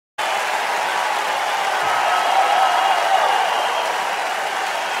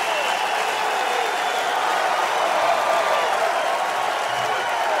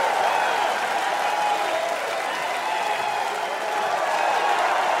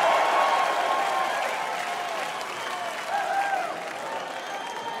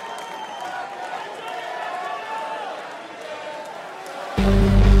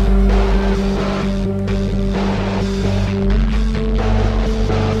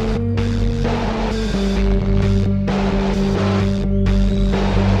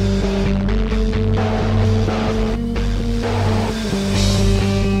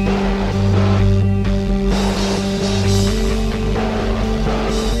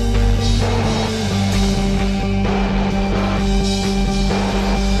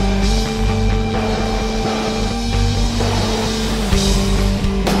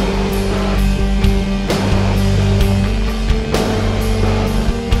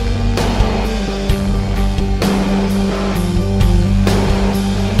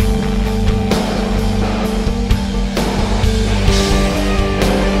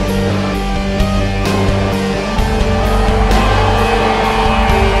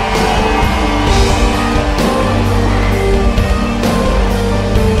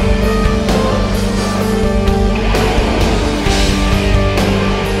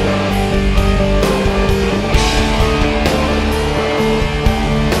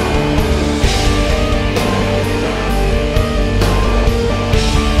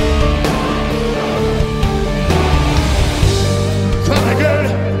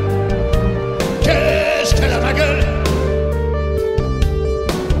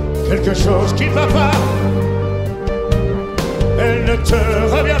quelque chose qui ne va pas. Elle ne te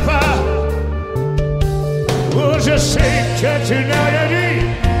revient pas. Oh, je sais que tu n'as rien dit.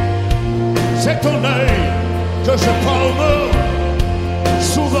 C'est ton œil que je prends au mot.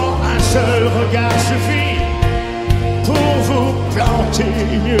 Souvent un seul regard suffit pour vous planter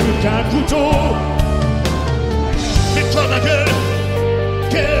mieux qu'un couteau. Mais toi ma gueule,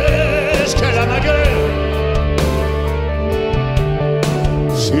 qu'est-ce qu'elle a ma gueule?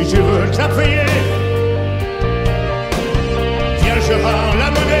 Si tu veux te la payer, viens je rends la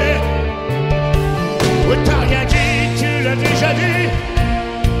monnaie. Oh, t'as rien dit, tu l'as déjà dit.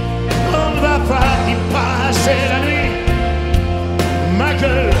 On ne va pas y passer la nuit. Ma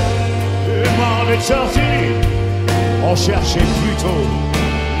gueule, m'en est sortie. On cherchait plutôt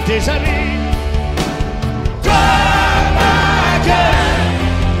des amis. Toi, ma gueule,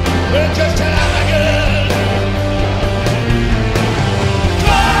 que je te la ma gueule.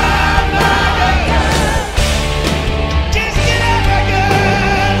 Toi, ma gueule, qu'est-ce qu'il a ma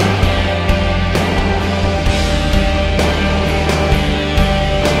gueule?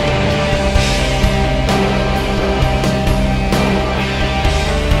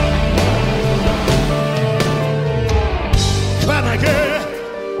 Toi, ma gueule,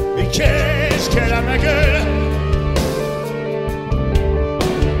 mais qu'est-ce qu'elle a ma gueule?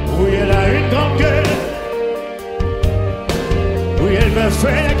 Oui, elle a une grande gueule. Oui, elle me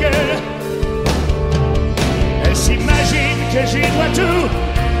fait la gueule. Elle s'imagine que j'y dois tout.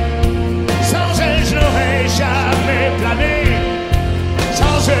 Sans elle, je n'aurais jamais plané.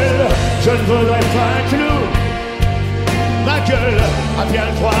 Sans elle, je ne voudrais pas un clou. Ma gueule a bien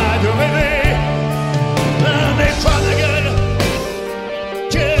le droit de rêver. Mais toi, ma gueule,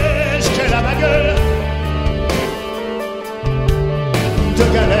 qu'est-ce qu'elle a ma gueule? De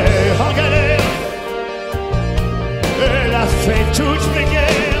galère en galère, elle a fait toutes mes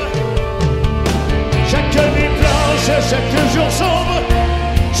guerres. Chaque nuit blanche, chaque jour sombre,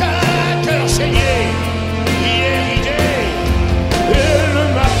 chaque heure saignée, hier idée. Elle ne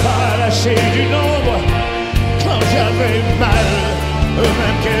m'a pas lâché du nombre quand j'avais mal,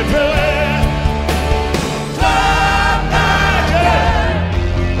 même qu'elle pleurait. Toi, ma gueule,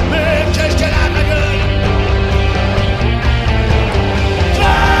 mais qu'est-ce qu'elle a ma gueule?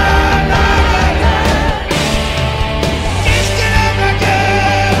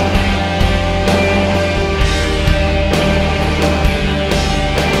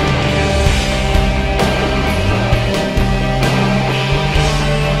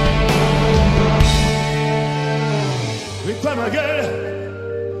 Ma gueule,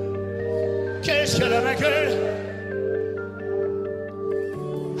 qu'est-ce qu'elle a ma gueule?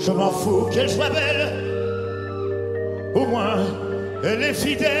 Je m'en fous qu'elle soit belle, au moins elle est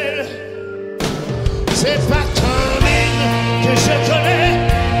fidèle. C'est pas ton mine que je connais.